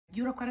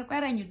you're a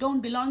Kwara and you don't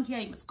belong here,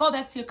 you must go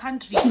back to your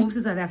country. Move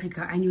to South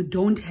Africa and you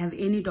don't have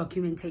any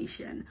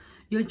documentation,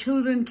 your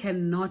children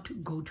cannot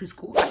go to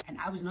school. And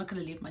I was not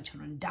going to let my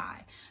children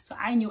die. So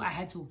I knew I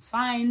had to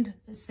find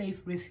a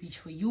safe refuge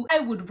for you. I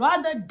would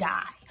rather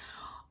die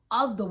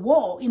of the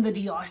war in the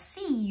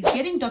DRC.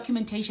 Getting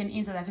documentation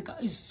in South Africa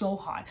is so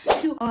hard.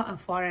 If you are a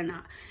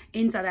foreigner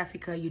in South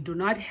Africa, you do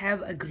not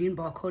have a green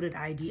barcoded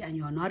ID and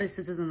you are not a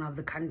citizen of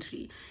the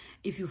country,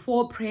 if you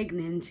fall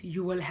pregnant,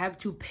 you will have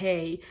to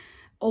pay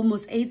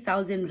almost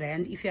 8,000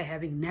 Rand if you're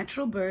having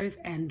natural birth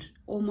and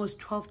almost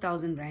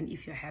 12,000 Rand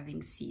if you're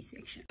having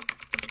C-section.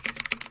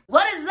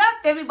 What is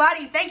up,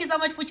 everybody? Thank you so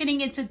much for tuning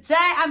in today.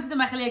 I'm Sister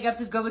Machalia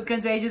Gapsis, go with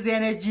contagious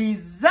energies.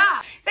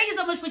 Thank you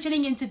so much for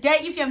tuning in today.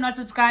 If you have not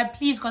subscribed,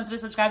 please consider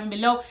subscribing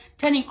below,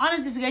 turning on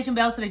the notification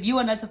bell so that you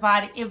are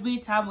notified every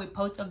time we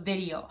post a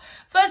video.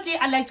 Firstly,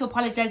 I'd like to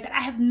apologize that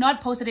I have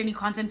not posted any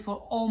content for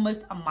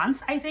almost a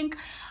month, I think.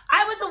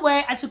 I was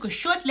aware I took a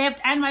short left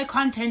and my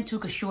content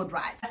took a short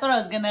right. I thought I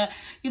was gonna,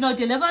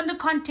 deliver on the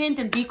content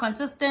and be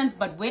consistent,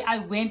 but where I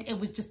went, it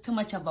was just too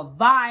much of a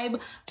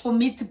vibe for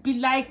me to be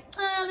like,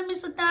 let me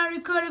sit down and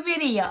record a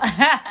video.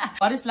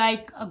 What it's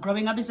like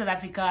growing up in South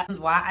Africa and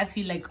why I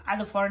feel like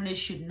other foreigners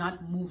should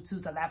not move to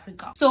South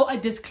Africa. So a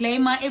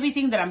disclaimer,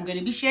 everything that I'm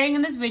gonna be sharing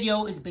in this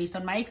video is based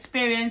on my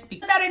experience.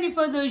 Without any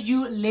further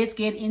ado, let's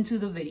get into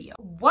the video.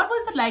 What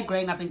was it like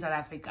growing up in South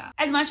Africa?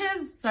 As much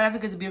as South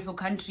Africa is a beautiful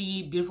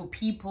country, beautiful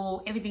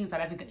people, everything in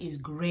South Africa is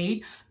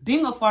great,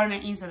 being a foreigner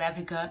in South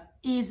Africa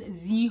is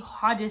the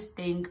hardest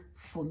thing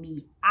for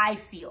me, I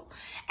feel.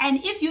 And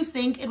if you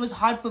think it was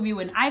hard for me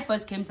when I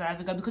first came to South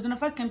Africa, because when I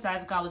first came to South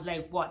Africa, I was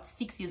like, what,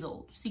 6 years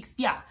old?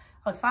 I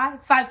was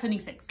five turning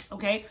 6,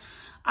 okay?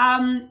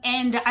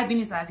 And I've been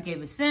in South Africa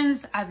ever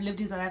since. I've lived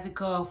in South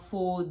Africa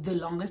for the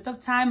longest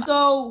of time.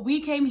 So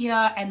we came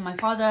here and my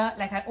father,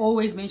 like I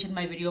always mentioned in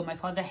my video, my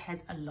father has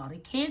a lot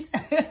of kids.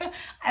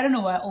 I don't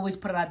know why I always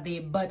put it out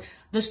there, but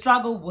the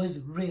struggle was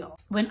real.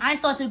 When I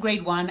started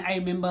grade 1, I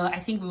remember, I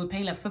think we were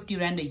paying like 50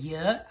 Rand a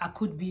year. I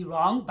could be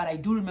wrong, but I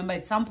do remember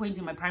at some point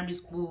in my primary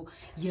school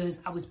years,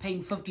 I was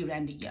paying 50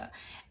 Rand a year.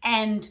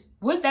 And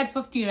with that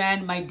 50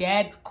 Rand, my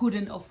dad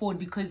couldn't afford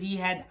because he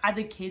had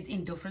other kids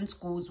in different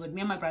schools with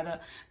me and my brother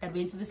that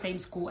went to the same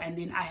school. And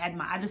then I had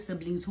my other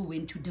siblings who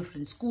went to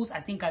different schools.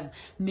 I think I've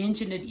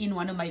mentioned it in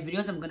one of my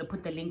videos. I'm going to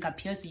put the link up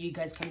here so you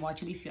guys can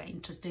watch it if you're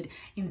interested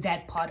in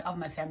that part of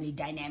my family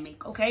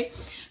dynamic, okay?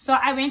 So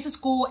I went to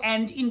school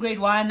and in grade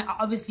 1, I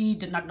obviously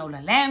did not know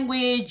the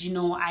language.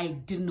 I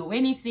didn't know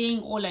anything.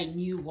 All I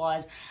knew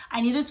was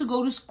I needed to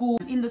go to school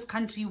in this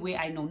country where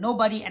I know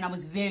nobody and I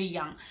was very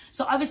young.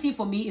 So obviously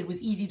for me, it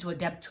was easy to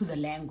adapt to the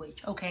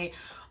language, okay?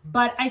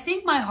 But I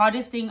think my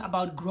hardest thing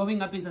about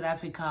growing up in South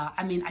Africa,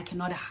 I mean, I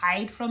cannot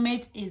hide from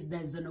it, is the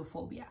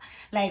xenophobia.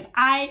 Like,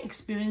 I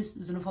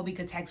experienced xenophobic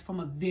attacks from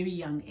a very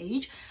young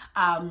age.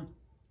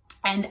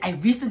 And I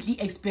recently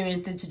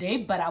experienced it today,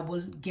 but I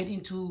will get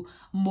into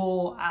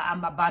more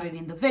about it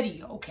in the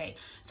video, okay?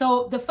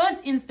 So the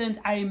first instance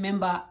I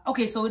remember,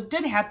 okay, so it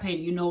did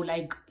happen,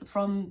 like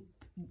from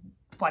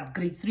what,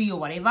 grade 3 or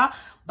whatever,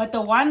 but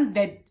the one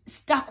that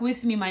stuck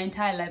with me my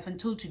entire life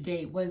until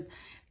today was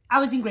I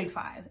was in grade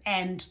 5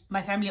 and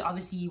my family,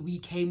 obviously we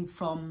came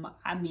from,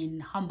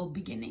 humble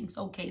beginnings,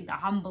 okay, the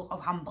humble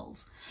of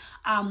humbles,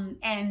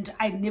 and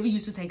I never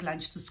used to take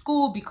lunch to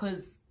school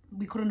because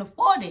we couldn't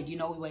afford it. We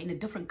were in a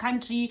different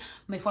country.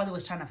 My father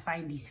was trying to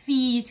find his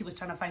feet. He was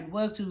trying to find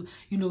work to,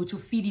 to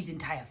feed his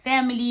entire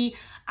family.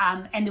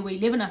 And there were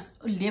 11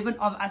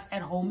 of us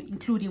at home,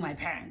 including my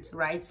parents,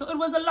 right? So it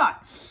was a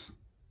lot.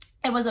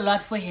 It was a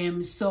lot for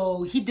him.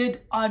 So he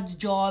did odd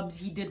jobs.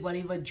 He did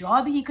whatever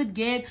job he could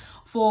get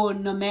for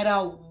no matter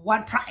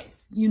what price,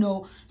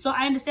 So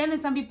I understand that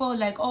some people are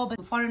like, oh,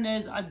 but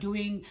foreigners are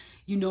doing,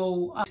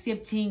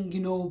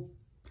 accepting,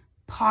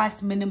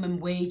 past minimum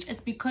wage.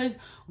 It's because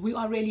we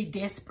are really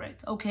desperate,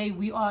 okay?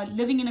 We are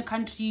living in a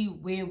country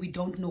where we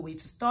don't know where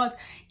to start.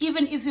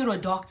 Even if you're a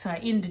doctor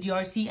in the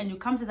DRC and you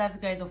come to South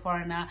Africa as a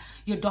foreigner,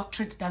 your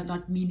doctorate does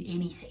not mean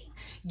anything.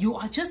 You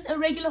are just a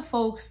regular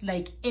folks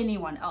like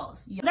anyone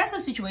else. That's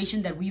a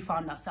situation that we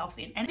found ourselves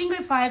in. And in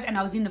grade 5, and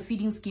I was in the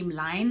feeding scheme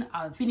line.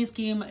 Feeding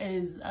scheme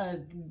is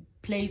a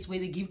place where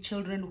they give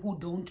children who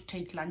don't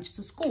take lunch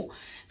to school.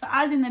 So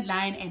I was in that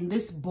line and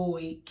this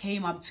boy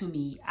came up to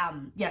me.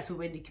 So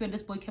when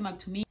this boy came up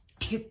to me,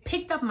 he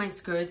picked up my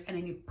skirts and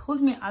then he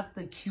pulled me out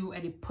the queue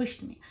and he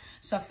pushed me.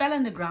 So I fell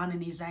on the ground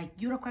and he's like,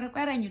 you're a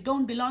Kwara and you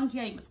don't belong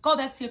here. You must go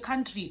back to your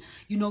country.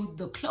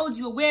 The clothes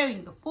you're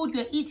wearing, the food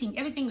you're eating,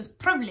 everything is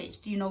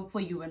privileged, for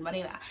you and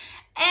whatever.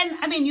 And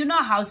I mean,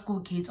 how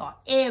school kids are.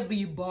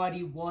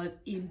 Everybody was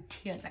in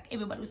tears. Like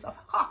everybody was like,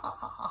 ha ha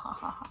ha ha ha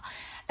ha.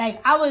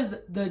 Like I was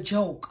the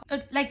joke.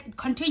 It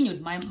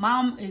continued. My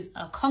mom is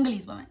a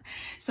Congolese woman.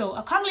 So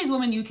a Congolese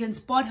woman, you can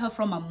spot her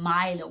from a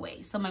mile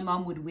away. So my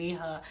mom would wear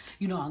her,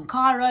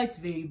 Ankara. It's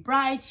very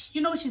bright.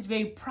 She's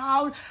very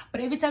proud.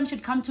 But every time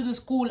she'd come to the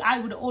school, I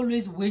would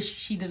always wish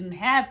she didn't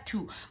have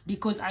to,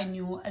 because I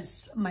knew as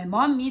my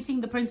mom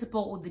meeting the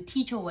principal or the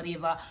teacher or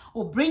whatever,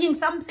 or bringing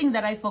something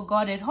that I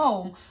forgot at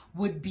home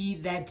would be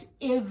that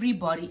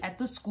everybody at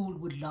the school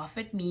would laugh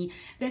at me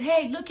that,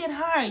 hey, look at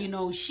her, you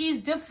know,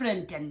 she's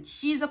different and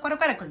she's a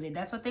kwarakwara, because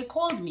that's what they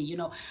called me. You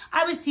know,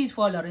 I was teased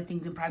for a lot of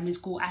things in primary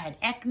school. I had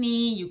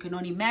acne, you can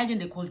only imagine.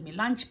 They called me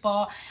lunch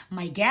bar.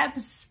 My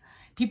gaps,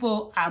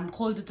 people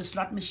called it the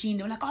slot machine.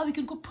 They were like, oh, we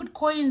can go put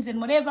coins and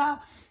whatever.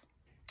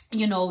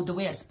 You know, the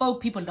way I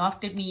spoke, people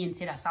laughed at me and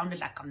said I sounded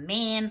like a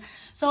man.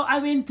 So I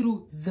went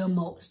through the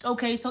most.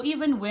 Okay, so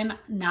even when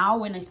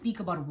I speak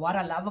about what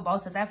I love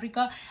about South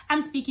Africa,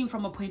 I'm speaking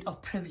from a point of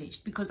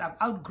privilege, because I've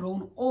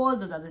outgrown all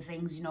those other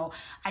things. You know,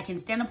 I can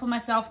stand up for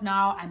myself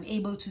now. I'm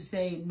able to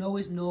say no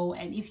is no,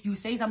 and if you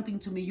say something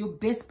to me, you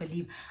best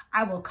believe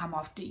I will come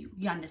after you.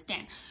 You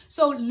understand?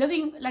 So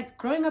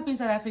growing up in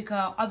South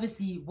Africa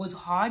obviously was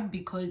hard,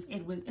 because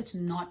it's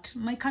not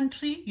my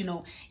country. You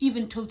know,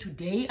 even till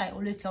today, I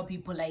always tell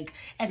people, like,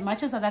 as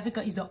much as South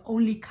Africa is the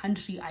only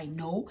country I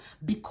know,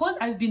 because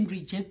I've been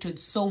rejected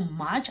so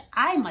much,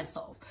 I'm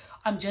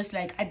just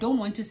like, I don't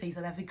want to say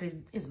South Africa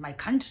is my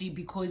country,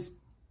 because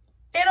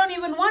they don't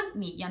even want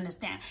me, you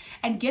understand?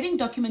 And getting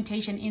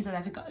documentation in South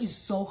Africa is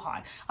so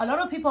hard. A lot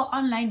of people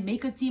online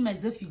make it seem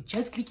as if you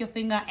just click your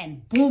finger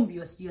and boom,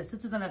 you're a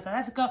citizen of South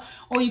Africa,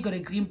 or you got a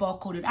green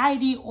barcoded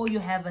ID, or you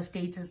have a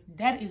status.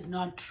 That is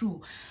not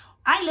true.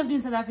 I lived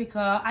in South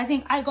Africa. I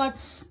think I got,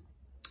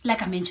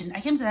 like I mentioned,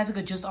 I came to South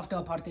Africa just after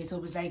apartheid, so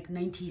it was like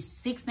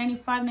 96,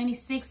 95,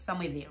 96,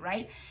 somewhere there,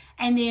 right?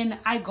 And then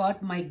I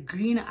got my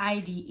green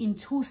ID in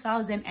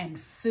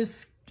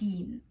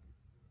 2015.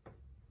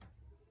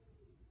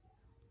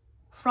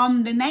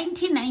 From the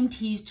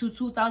 1990s to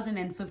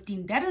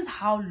 2015, that is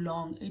how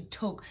long it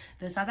took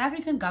the South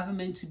African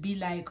government to be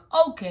like,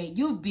 okay,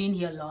 you've been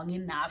here long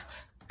enough,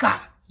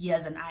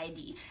 here's an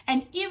ID.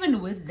 And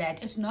even with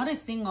that, it's not a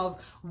thing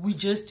of we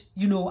just,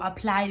 you know,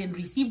 applied and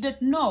received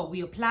it. No,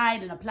 we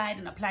applied and applied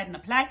and applied and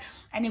applied.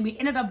 And then we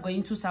ended up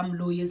going to some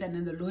lawyers, and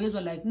then the lawyers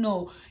were like,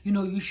 no, you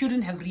know, you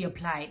shouldn't have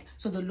reapplied.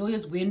 So the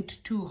lawyers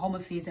went to Home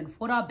Affairs and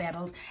fought our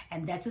battles,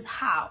 and that is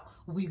how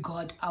we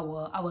got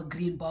our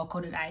green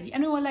barcoded ID.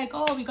 And we were like,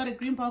 oh, we got a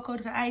green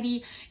barcoded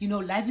ID, you know,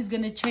 life is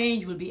gonna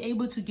change, we'll be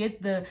able to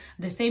get the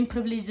same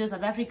privileges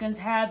South Africans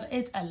have.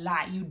 It's a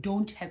lie. You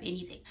don't have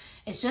anything.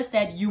 It's just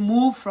that you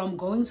move from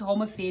going to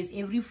Home Affairs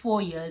every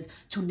 4 years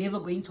to never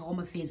going to Home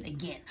Affairs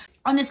again.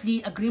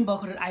 Honestly, a green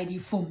barcoded ID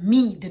for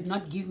me did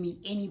not give me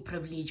any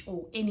privilege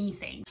or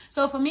anything.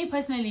 So for me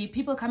personally,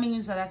 people coming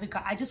in South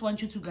Africa, I just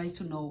want you guys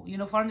to know, you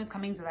know, foreigners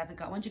coming to South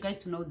Africa, I want you guys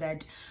to know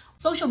that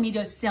social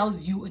media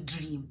sells you a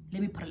dream.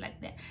 Let me put it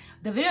like that.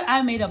 The video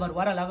I made about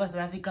what I love about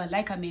South Africa,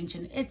 like I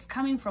mentioned, it's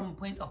coming from a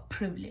point of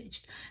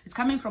privilege. It's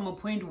coming from a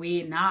point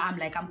where now I'm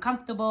like, I'm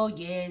comfortable.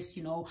 Yes,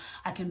 you know,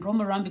 I can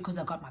roam around because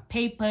I got my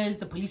papers.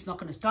 The police not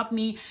going to stop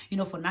me, you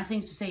know, for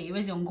nothing to say,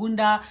 where's your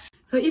ngunda?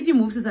 So if you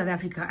move to South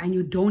Africa and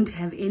you don't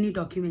have any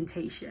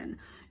documentation,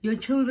 your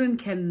children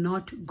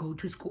cannot go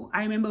to school.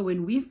 I remember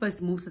when we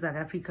first moved to South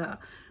Africa,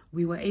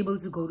 we were able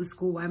to go to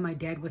school while my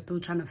dad was still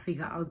trying to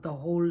figure out the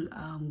whole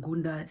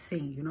Gunda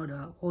thing, you know,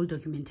 the whole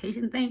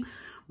documentation thing.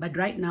 But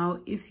right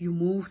now, if you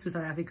move to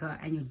South Africa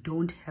and you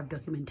don't have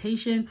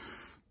documentation,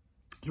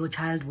 your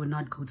child will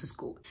not go to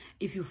school.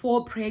 If you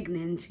fall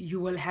pregnant, you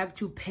will have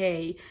to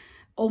pay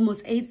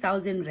almost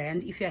 8,000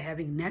 Rand if you're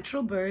having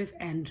natural birth,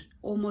 and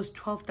almost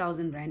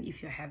 12,000 Rand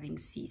if you're having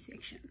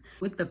C-section.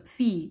 With the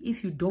fee,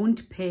 if you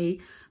don't pay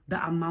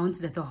the amount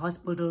that the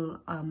hospital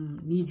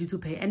needs you to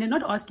pay, and they're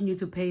not asking you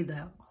to pay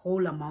the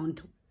whole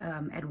amount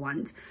at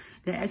once,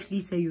 they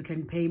actually say you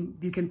can pay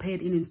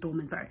it in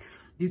installments.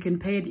 You can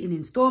pay it in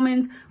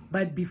installments,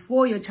 but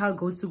before your child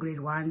goes to grade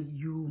 1,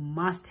 you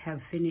must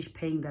have finished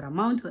paying that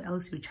amount, or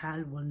else your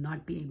child will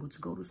not be able to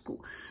go to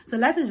school. So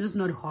life is just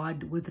not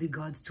hard with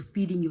regards to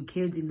feeding your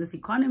kids in this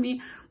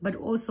economy, but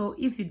also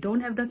if you don't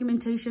have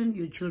documentation,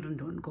 your children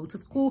don't go to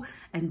school,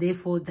 and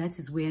therefore that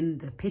is when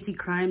the petty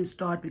crimes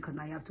start, because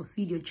now you have to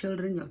feed your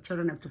children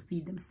have to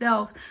feed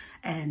themselves,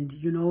 and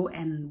you know,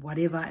 and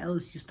whatever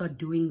else you start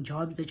doing,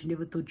 jobs that you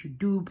never thought you'd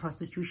do,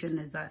 prostitution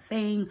is a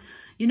thing,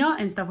 you know,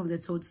 and stuff of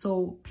that sort.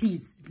 So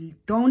please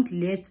don't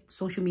let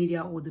social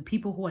media or the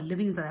people who are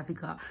living in South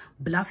Africa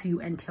bluff you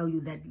and tell you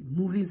that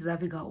moving to South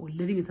Africa or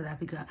living in South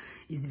Africa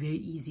is very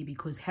easy,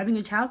 because having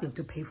a child, you have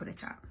to pay for the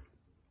child,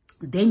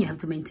 then you have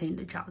to maintain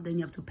the child, then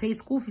you have to pay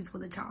school fees for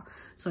the child.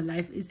 So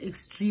life is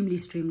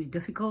extremely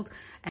difficult.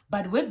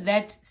 But with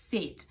that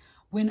said,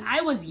 when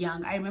I was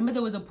young, I remember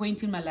there was a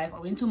point in my life, I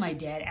went to my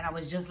dad and I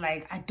was just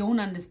like, I don't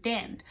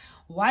understand.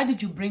 Why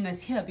did you bring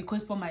us here?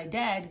 Because for my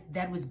dad,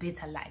 that was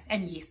better life.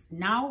 And yes,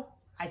 now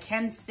I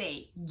can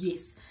say,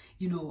 yes,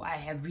 you know, I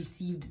have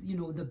received, you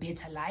know, the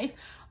better life.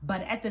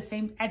 But at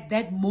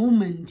that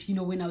moment, you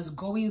know, when I was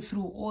going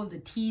through all the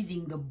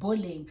teasing, the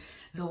bullying,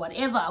 the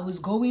whatever I was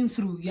going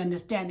through, you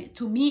understand it?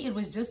 To me, it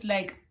was just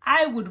like,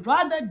 I would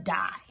rather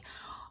die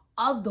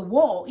of the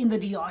war in the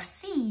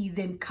DRC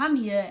than come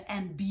here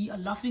and be a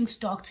laughing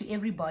stock to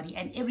everybody,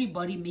 and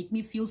everybody make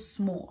me feel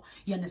small,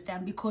 you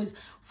understand? Because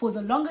for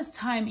the longest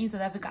time in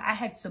South Africa, I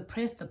had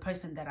suppressed the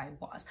person that I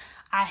was.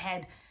 I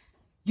had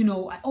you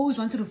know, I always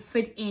wanted to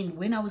fit in.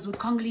 When I was with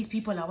Congolese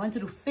people, I wanted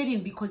to fit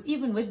in because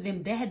even with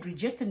them, they had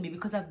rejected me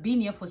because I've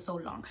been here for so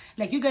long.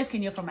 Like, you guys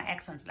can hear from my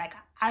accents, like,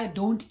 I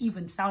don't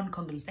even sound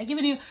Congolese. Like,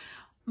 even if,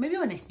 maybe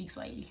when I speak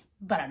Swahili,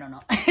 but I don't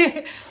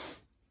know.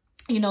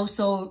 You know,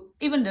 so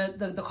even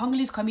the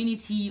Congolese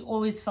community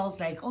always felt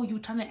like, oh, you're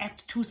trying to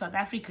act too South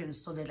African,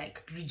 so they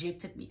like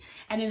rejected me.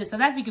 And then the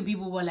South African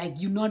people were like,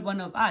 you're not one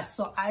of us.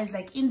 So I was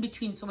like in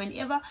between. So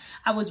whenever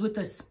I was with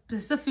a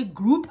specific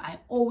group, I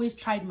always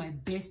tried my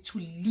best to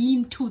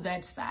lean to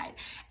that side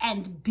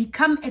and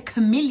become a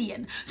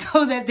chameleon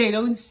so that they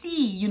don't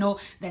see, you know,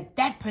 that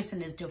that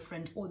person is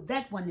different or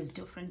that one is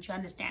different. You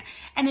understand?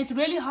 And it's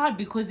really hard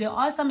because there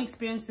are some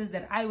experiences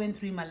that I went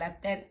through in my life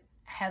that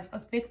have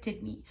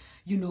affected me,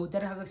 you know,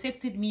 that have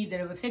affected me, that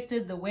have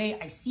affected the way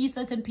I see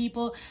certain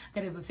people,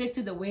 that have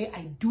affected the way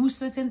I do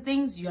certain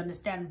things, you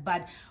understand?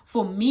 But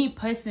for me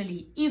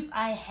personally, if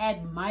I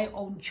had my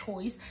own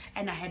choice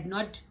and I had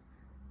not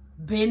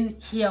been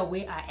here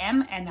where I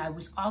am and I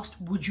was asked,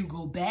 would you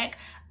go back?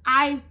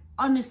 I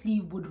honestly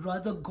would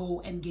rather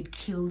go and get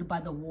killed by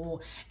the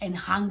war and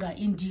hunger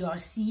in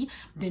DRC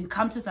than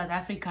come to South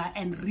Africa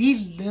and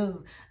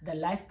relive the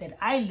life that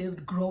I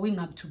lived growing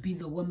up to be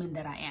the woman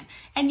that I am.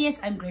 And yes,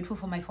 I'm grateful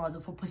for my father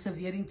for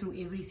persevering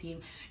through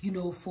everything, you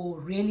know, for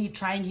really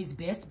trying his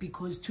best,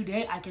 because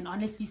today I can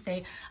honestly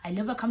say I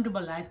live a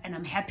comfortable life and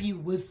I'm happy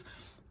with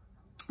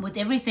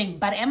everything.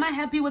 But am I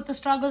happy with the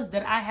struggles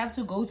that I have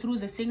to go through,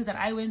 the things that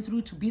I went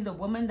through to be the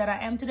woman that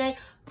I am today?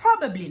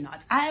 Probably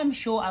not. I am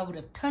sure I would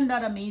have turned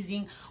out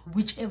amazing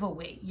whichever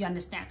way, you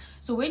understand?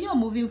 So when you're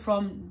moving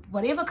from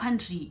whatever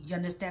country, you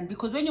understand,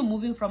 because when you're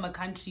moving from a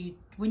country,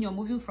 when you're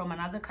moving from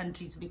another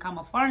country to become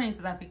a foreigner in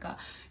South Africa,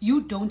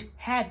 you don't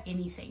have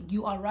anything.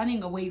 You are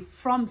running away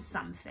from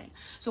something.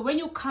 So when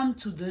you come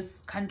to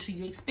this country,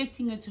 you're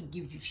expecting it to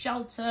give you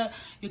shelter,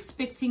 you're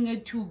expecting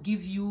it to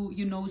give you,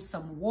 you know,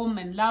 some warmth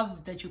and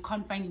love that you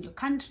can't find in your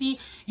country.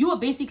 You are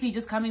basically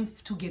just coming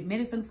to get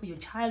medicine for your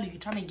child, or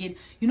you're trying to get,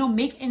 you know,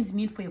 make ends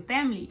meet for your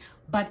family.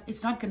 But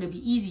it's not going to be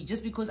easy.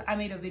 Just because I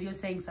made a video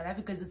saying South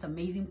Africa is this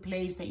amazing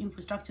place, the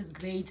infrastructure is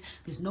great,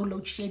 there's no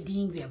load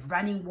shedding, we have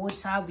running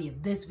water, we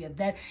have this, we have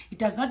that, it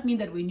does not mean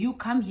that when you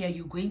come here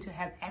you're going to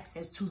have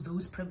access to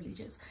those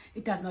privileges.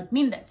 It does not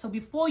mean that. So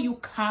before you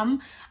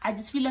come, I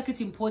just feel like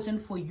it's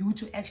important for you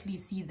to actually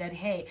see that,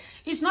 hey,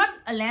 it's not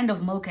a land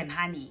of milk and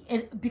honey.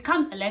 It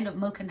becomes a land of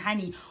milk and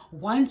honey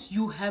once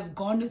you have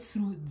gone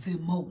through the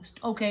most,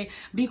 okay?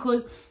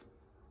 Because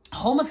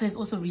Home Affairs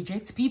also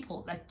rejects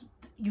people. Like,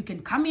 you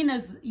can come in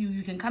as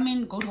you can come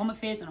in, go to Home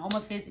Affairs, and Home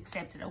Affairs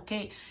accepts it.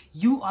 Okay,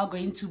 you are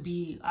going to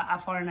be a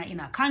foreigner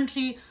in our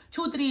country.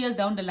 2-3 years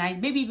down the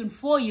line, maybe even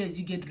 4 years,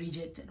 you get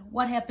rejected.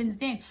 What happens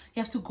then?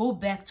 You have to go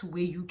back to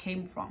where you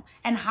came from.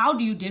 And how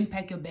do you then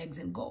pack your bags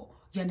and go?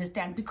 You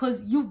understand?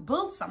 Because you've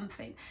built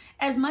something.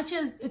 As much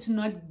as it's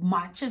not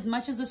much, as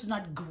much as it's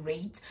not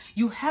great,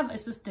 you have a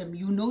system.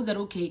 You know that,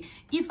 okay,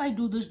 if I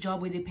do this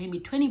job where they pay me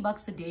 20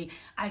 bucks a day,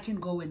 I can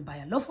go and buy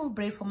a loaf of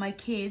bread for my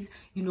kids,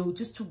 you know,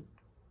 just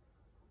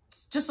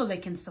so they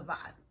can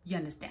survive, you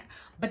understand?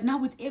 But now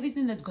with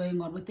everything that's going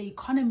on, with the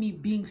economy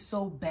being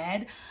so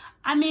bad,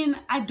 I mean,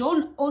 I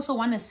don't also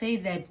want to say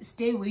that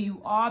stay where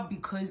you are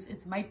because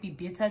it might be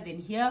better than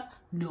here.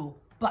 No,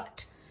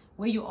 but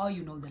where you are,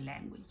 you know the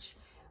language.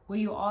 Where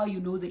you are, you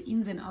know the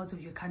ins and outs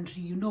of your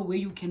country. You know where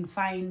you can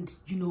find,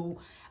 you know,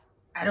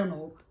 I don't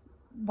know,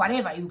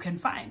 whatever you can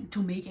find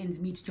to make ends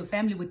meet with your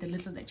family with the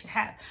little that you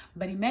have.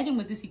 But imagine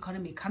with this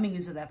economy coming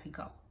in South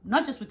Africa,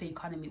 not just with the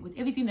economy, with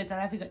everything that South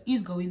Africa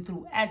is going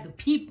through as the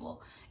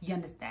people, you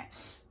understand?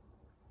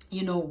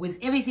 You know, with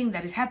everything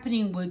that is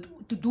happening with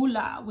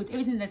Tudula, with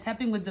everything that's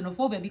happening with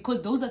xenophobia,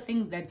 because those are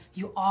things that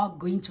you are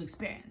going to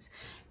experience.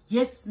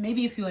 Yes,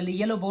 maybe if you're a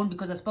yellow bone,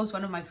 because I spoke to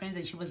one of my friends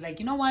and she was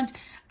like, you know what,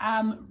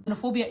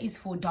 xenophobia is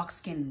for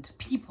dark-skinned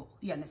people,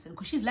 you understand?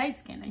 Because she's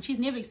light-skinned and she's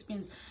never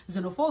experienced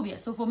xenophobia.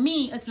 So for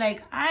me, it's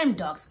like, I'm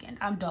dark-skinned,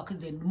 I'm darker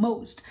than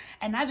most,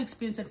 and I've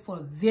experienced it for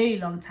a very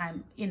long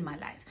time in my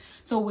life.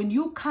 So when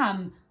you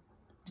come,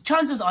 the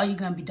chances are you're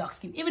going to be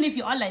dark-skinned. Even if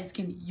you are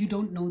light-skinned, you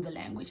don't know the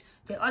language.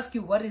 They ask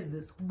you, what is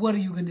this? What are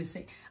you going to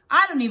say?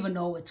 I don't even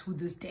know it to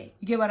this day.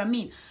 You get what I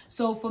mean?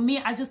 So for me,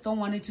 I just don't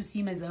want it to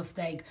seem as if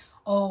like,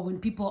 oh, when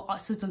people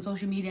sit on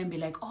social media and be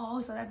like,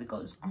 oh, South Africa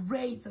is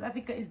great, South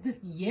Africa is this.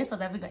 Yes,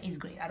 South Africa is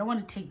great. I don't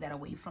want to take that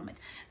away from it.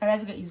 South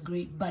Africa is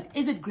great, but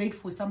is it great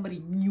for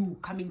somebody new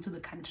coming to the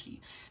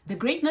country? The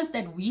greatness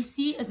that we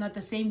see is not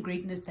the same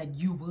greatness that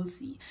you will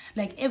see.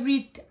 Like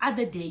every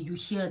other day you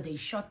hear they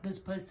shot this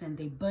person,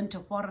 they burnt a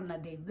foreigner,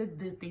 they did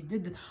this, they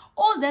did this.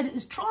 All that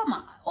is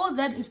trauma. All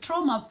that is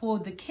trauma for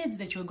the kids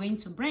that you're going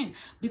to bring.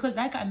 Because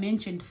like I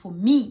mentioned, for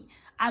me,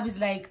 I was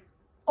like,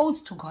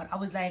 oath to God, I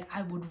was like,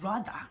 I would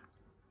rather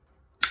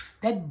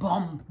that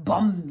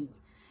bomb me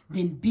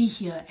than be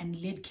here and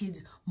let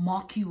kids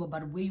mock you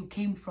about where you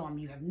came from.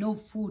 You have no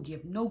food, you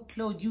have no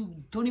clothes, you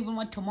don't even know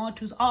what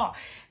tomatoes are.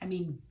 I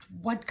mean,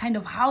 what kind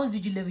of house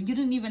did you live in? You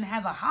didn't even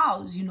have a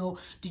house,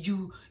 did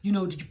you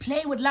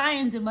play with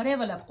lions and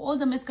whatever? Like, all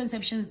the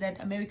misconceptions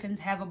that Americans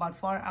have about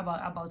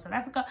South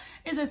Africa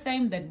is the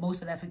same that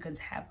most South Africans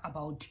have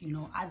about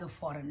other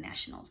foreign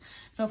nationals.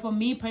 So for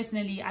me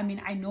personally, I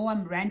mean, I know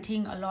I'm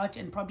ranting a lot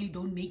and probably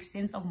don't make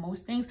sense of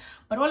most things,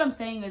 but all I'm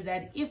saying is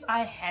that if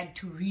I had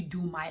to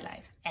redo my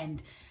life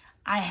and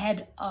I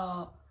had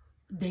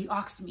they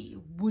asked me,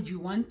 would you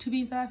want to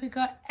be in South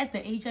Africa at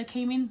the age I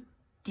came in?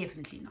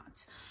 Definitely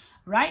not.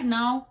 Right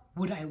now,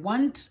 would I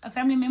want a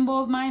family member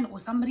of mine or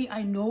somebody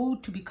I know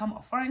to become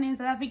a foreigner in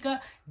South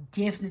Africa?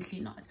 Definitely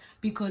not.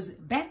 Because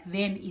back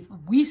then, if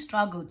we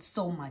struggled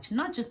so much,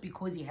 not just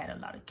because he had a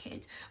lot of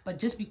kids, but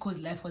just because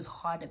life was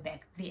harder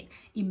back then.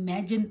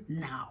 Imagine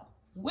now.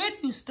 Where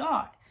do you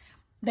start?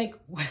 Like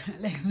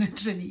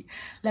literally,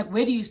 like,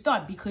 where do you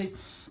start? Because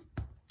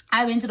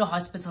I went to the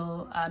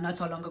hospital not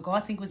so long ago. I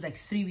think it was like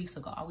 3 weeks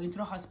ago. I went to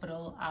the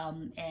hospital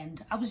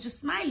and I was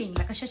just smiling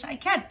like a Cheshire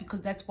cat,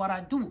 because that's what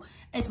I do.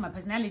 It's my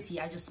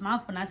personality. I just smile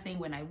for nothing.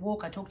 When I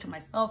walk, I talk to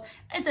myself.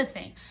 It's a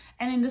thing.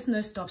 And then this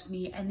nurse stops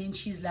me and then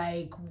she's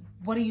like,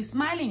 what are you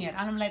smiling at?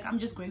 And I'm like, I'm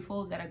just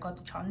grateful that I got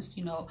the chance,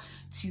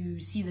 to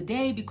see the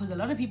day, because a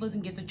lot of people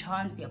didn't get the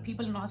chance. There are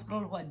people in the hospital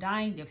who are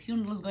dying. There are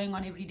funerals going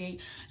on every day.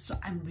 So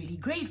I'm really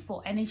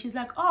grateful. And then she's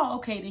like, oh,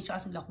 okay. And then she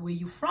asked me, like, where are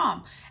you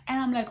from? And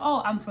I'm like,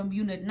 oh, I'm from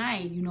Unit 9,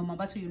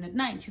 Mabato Unit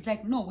 9. She's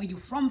like, no, where you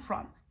from?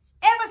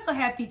 Ever so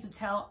happy to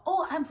tell,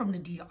 oh, I'm from the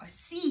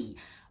DRC.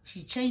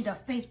 She changed her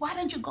face. Why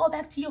don't you go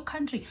back to your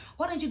country?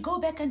 Why don't you go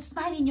back and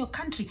smile in your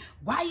country?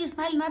 Why are you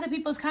smiling in other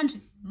people's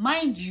countries?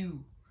 Mind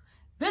you,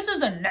 this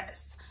is a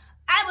nurse.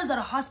 I was at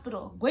a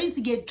hospital going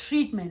to get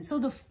treatment. So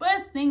the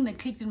first thing that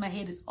clicked in my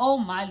head is, oh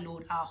my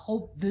Lord, I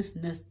hope this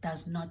nurse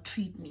does not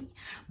treat me.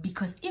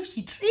 Because if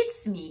she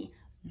treats me,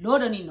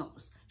 Lord only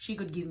knows, she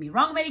could give me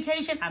wrong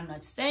medication. I'm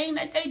not saying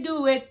that they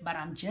do it, but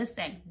I'm just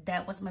saying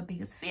that was my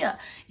biggest fear.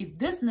 If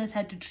this nurse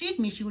had to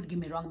treat me, she would give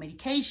me wrong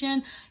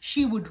medication.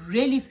 She would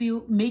really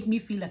make me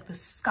feel like the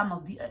scum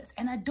of the earth.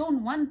 And I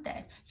don't want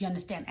that, you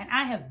understand? And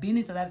I have been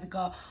in South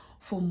Africa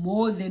for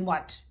more than,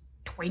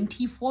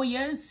 24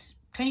 years,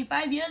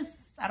 25 years,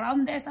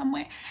 around there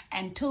somewhere.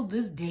 And till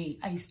this day,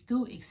 I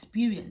still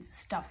experience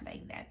stuff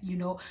like that,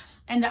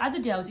 And the other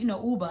day I was in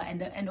an Uber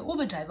and the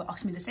Uber driver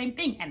asked me the same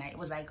thing. And I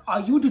was like, are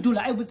you the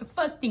doula? It was the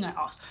first thing I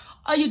asked.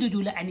 Are you the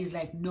doula? And he's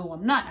like, no,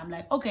 I'm not. I'm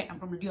like, okay, I'm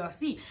from the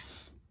DRC,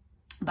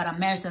 but I'm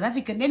married South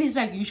African. Then he's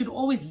like, you should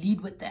always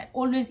lead with that.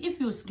 Always, if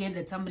you're scared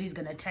that somebody's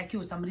going to attack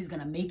you or somebody's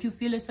going to make you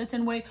feel a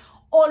certain way,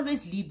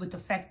 always lead with the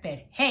fact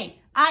that, hey,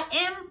 I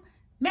am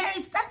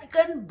married South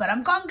African, but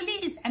I'm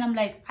Congolese. And I'm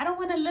like, I don't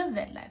want to live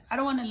that life. I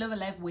don't want to live a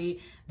life where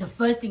the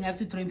first thing I have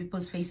to throw in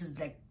people's faces is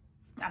like,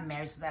 I'm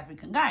married South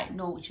African guy.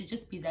 No, it should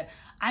just be that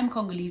I'm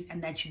Congolese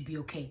and that should be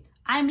okay.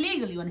 I'm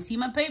legal. You want to see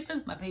my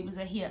papers? My papers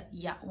are here.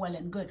 Yeah, well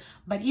and good.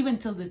 But even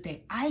till this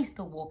day, I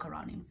still walk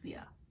around in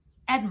fear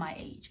at my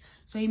age.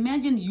 So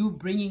imagine you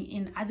bringing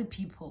in other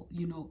people,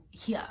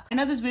 here. I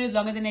know this video is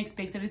longer than I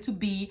expected it to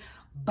be,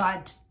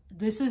 but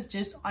this is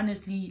just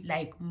honestly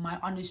like my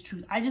honest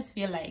truth. I just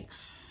feel like,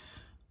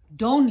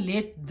 don't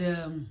let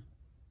the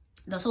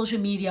social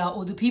media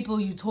or the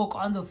people you talk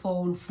on the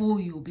phone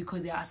fool you,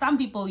 because there are some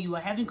people you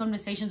are having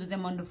conversations with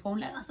them on the phone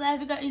like, South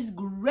Africa is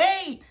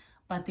great,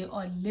 but they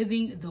are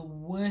living the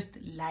worst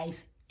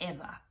life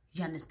ever.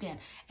 You understand?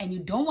 And you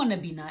don't want to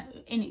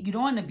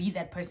be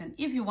that person.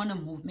 If you want to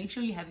move, make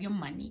sure you have your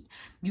money.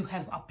 You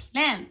have a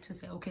plan to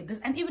say, okay, this.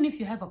 And even if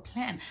you have a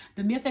plan,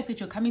 the mere fact that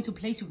you're coming to a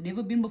place you've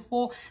never been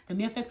before, the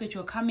mere fact that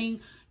you're coming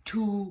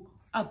to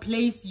a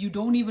place you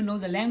don't even know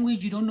the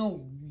language, you don't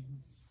know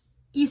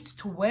east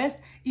to west,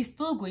 is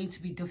still going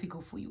to be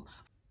difficult for you.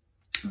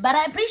 But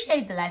I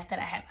appreciate the life that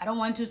I have. I don't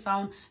want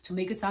to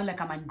make it sound like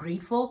I'm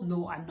ungrateful.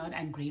 No, I'm not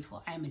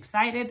ungrateful. I'm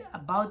excited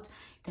about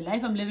the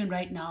life I'm living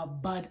right now,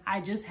 but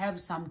I just have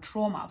some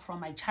trauma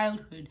from my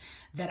childhood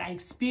that I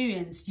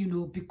experienced,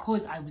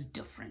 because I was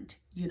different,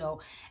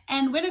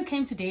 And when it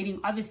came to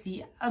dating,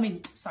 obviously,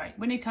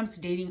 when it comes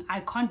to dating, I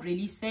can't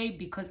really say,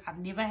 because I've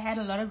never had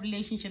a lot of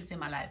relationships in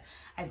my life.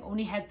 I've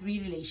only had 3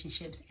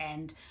 relationships,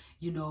 and,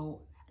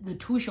 the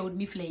 2 showed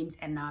me flames,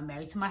 and now I'm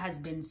married to my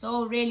husband.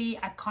 So really,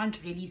 I can't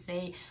really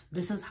say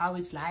this is how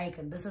it's like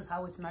and this is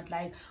how it's not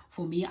like.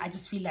 For me, I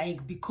just feel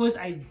like, because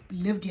I've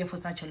lived here for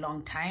such a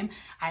long time,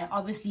 I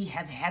obviously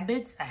have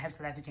habits. I have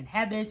South African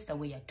habits, the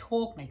way I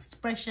talk, my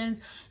expressions.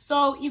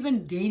 So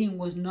even dating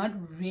was not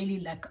really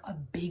like a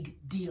big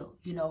deal,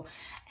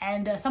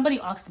 And somebody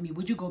asked me,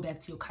 would you go back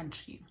to your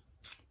country?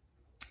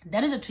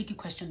 That is a tricky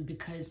question,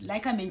 because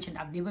like I mentioned,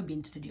 I've never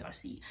been to the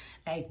DRC.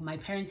 Like, my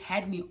parents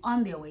had me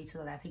on their way to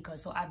South Africa,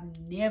 so I've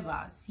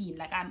never seen,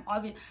 like,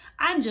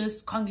 I'm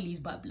just Congolese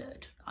by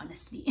blood,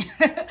 honestly.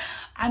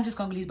 I'm just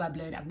Congolese by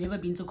blood. I've never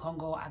been to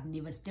Congo. I've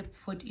never stepped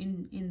foot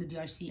in the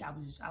DRC.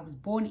 I was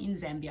born in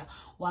Zambia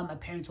while my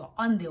parents were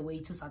on their way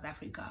to South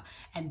Africa.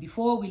 And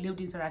before we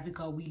lived in South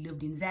Africa, we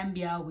lived in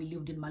Zambia, we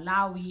lived in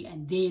Malawi,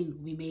 and then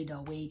we made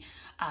our way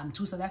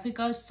to South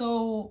Africa.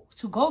 So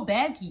to go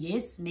back,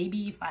 yes,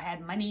 maybe if I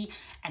had money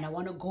and I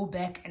want to go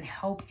back and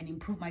help and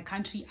improve my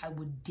country, I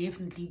would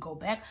definitely go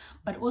back.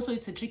 But also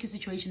it's a tricky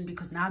situation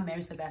because now I'm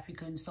married South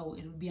African, so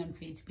it would be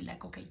unfair to be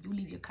like, okay, you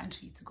leave your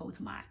country to go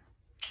to mine.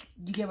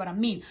 You get what I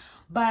mean?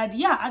 But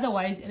yeah,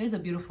 otherwise it is a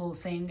beautiful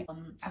thing.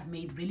 I've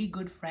made really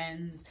good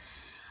friends.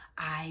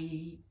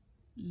 I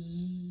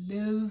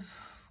live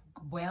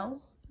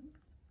well.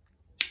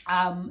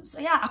 So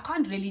yeah, I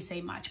can't really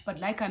say much, but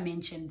like I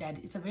mentioned, that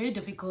it's a very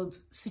difficult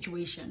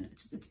situation.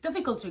 It's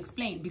difficult to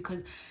explain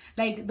because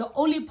like the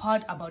only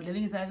part about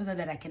living in South Africa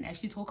that I can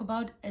actually talk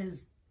about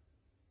is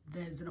the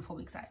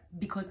xenophobic side,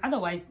 because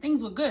otherwise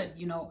things were good,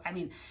 you know. I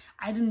mean,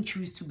 I didn't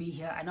choose to be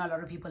here. I know a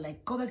lot of people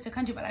like go back to the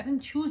country, but I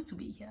didn't choose to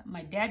be here.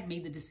 My dad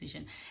made the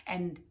decision,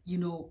 and you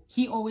know,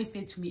 he always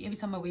said to me every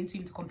time I went to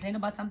him to complain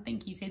about something,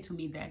 he said to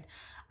me that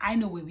I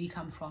know where we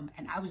come from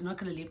and I was not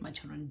going to let my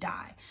children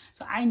die.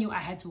 So I knew I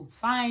had to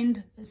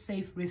find a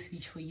safe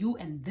refuge for you,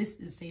 and this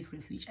is safe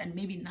refuge. And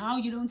maybe now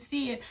you don't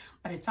see it,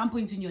 but at some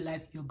point in your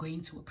life you're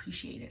going to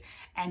appreciate it.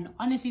 And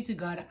honestly to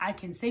God, I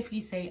can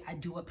safely say I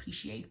do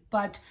appreciate.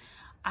 But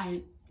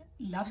I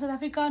love South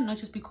Africa, not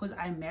just because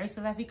I'm married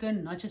South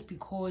African, not just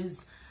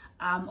because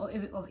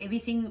of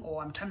everything,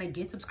 or I'm trying to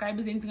get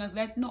subscribers, anything like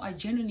that. No, I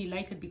genuinely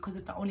like it because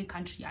it's the only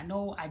country I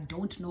know. I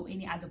don't know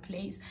any other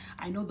place.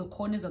 I know the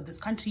corners of this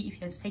country. If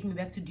you had to take me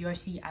back to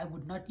DRC, I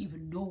would not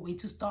even know where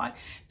to start.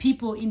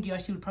 People in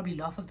DRC would probably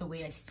laugh at the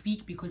way I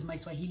speak because my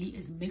Swahili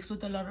is mixed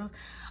with a lot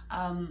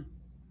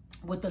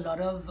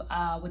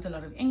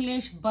of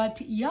English. But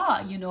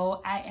yeah, you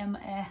know,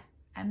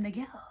 I'm the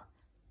girl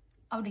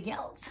of the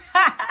girls.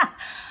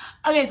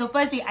 Okay, so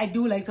firstly, I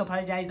do like to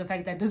apologize the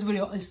fact that this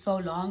video is so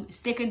long.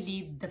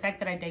 Secondly, the fact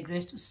that I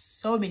digressed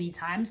so many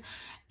times.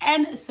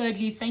 And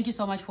thirdly, thank you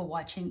so much for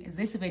watching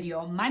this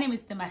video. My name is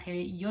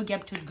Temagere, your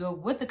Gap Tooth girl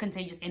with the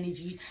contagious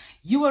energy.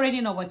 You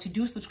already know what to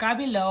do. Subscribe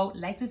below,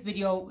 like this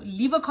video,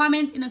 leave a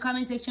comment in the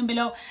comment section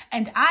below,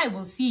 and I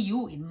will see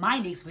you in my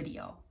next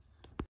video.